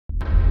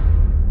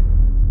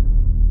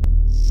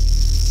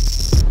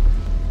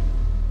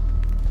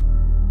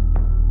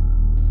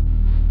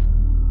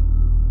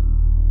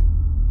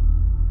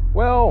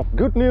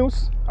Good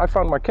news, I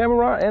found my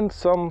camera and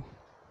some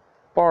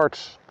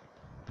parts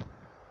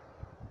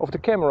of the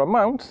camera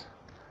mount.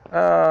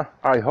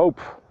 I hope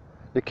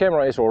the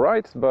camera is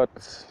alright, but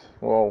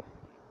well,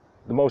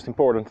 the most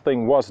important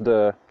thing was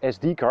the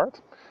SD card.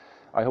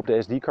 I hope the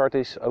SD card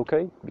is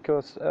okay,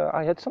 because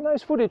I had some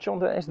nice footage on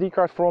the SD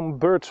card from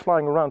birds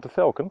flying around the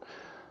Falcon.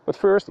 But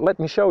first, let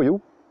me show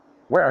you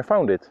where I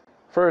found it.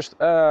 First,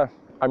 I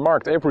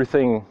marked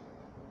everything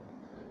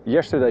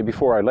yesterday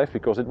before I left,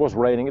 because it was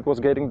raining, it was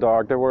getting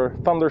dark, there were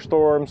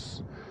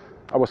thunderstorms,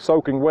 I was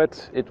soaking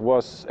wet, it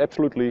was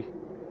absolutely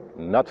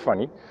not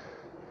funny.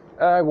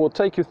 I will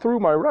take you through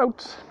my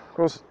route,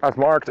 because I've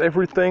marked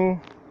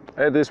everything.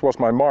 This was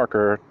my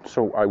marker,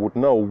 so I would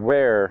know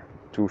where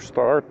to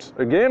start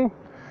again.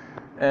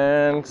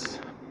 And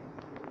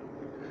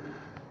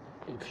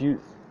if you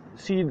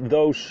see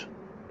those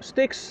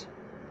sticks,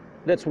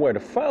 that's where the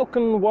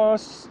Falcon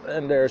was,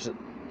 and there's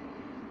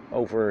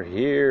over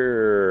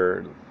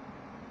here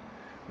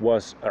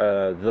was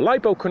the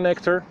LiPo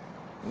connector.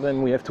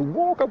 Then we have to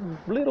walk up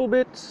a little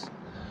bit,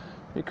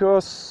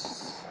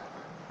 because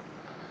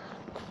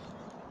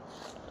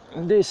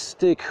this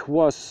stick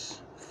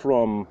was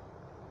from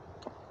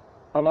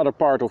another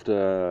part of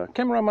the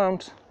camera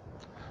mount.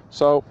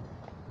 So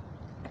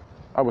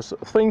I was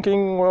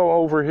thinking, well,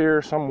 over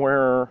here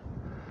somewhere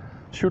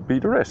should be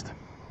the rest.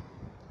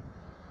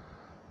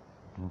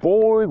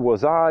 Boy,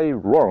 was I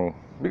wrong,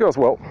 because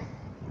well,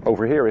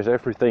 over here is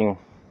everything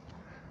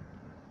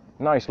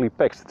nicely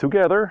packed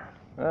together.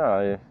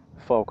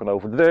 Falcon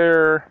over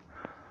there,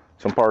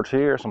 some parts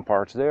here, some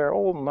parts there,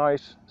 all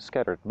nice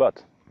scattered.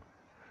 But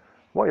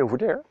way over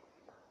there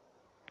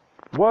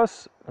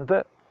was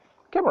the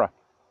camera.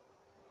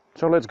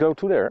 So let's go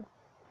to there.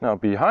 Now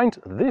behind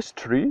this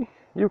tree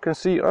you can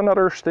see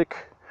another stick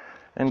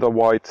and a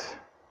white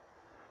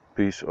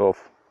piece of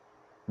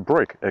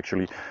brick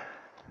actually.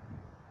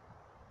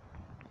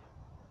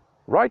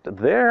 Right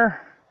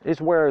there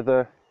is where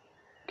the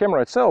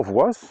camera itself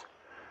was,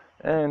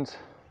 and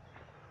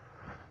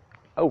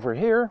over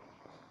here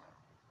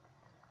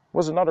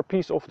was another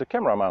piece of the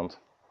camera mount.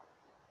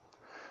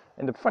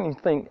 And the funny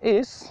thing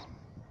is,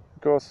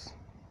 because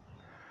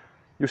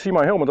you see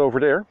my helmet over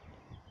there,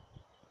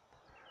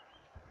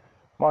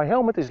 my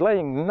helmet is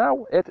laying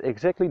now at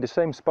exactly the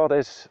same spot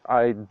as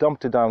I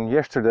dumped it down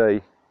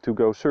yesterday to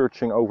go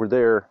searching over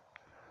there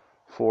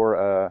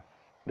for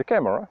the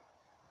camera.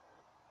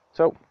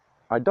 So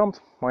I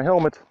dumped my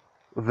helmet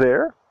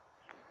there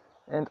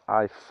and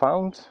I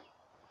found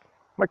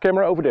my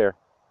camera over there.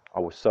 I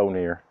was so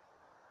near.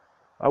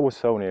 I was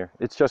so near.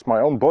 It's just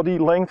my own body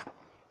length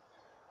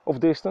of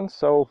distance,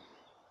 so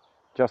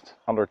just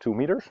under 2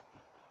 meters.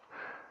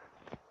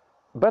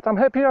 But I'm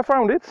happy I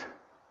found it.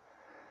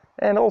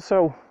 And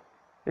also,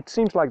 it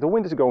seems like the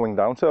wind is going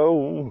down,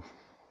 so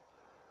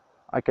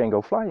I can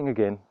go flying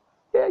again.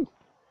 Yay!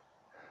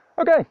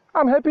 Okay,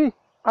 I'm happy.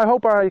 I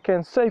hope I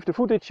can save the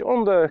footage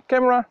on the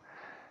camera.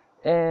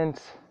 And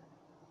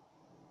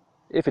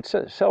if it's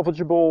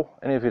salvageable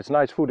and if it's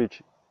nice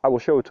footage, I will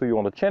show it to you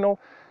on the channel.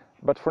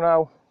 But for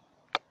now,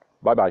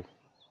 bye bye.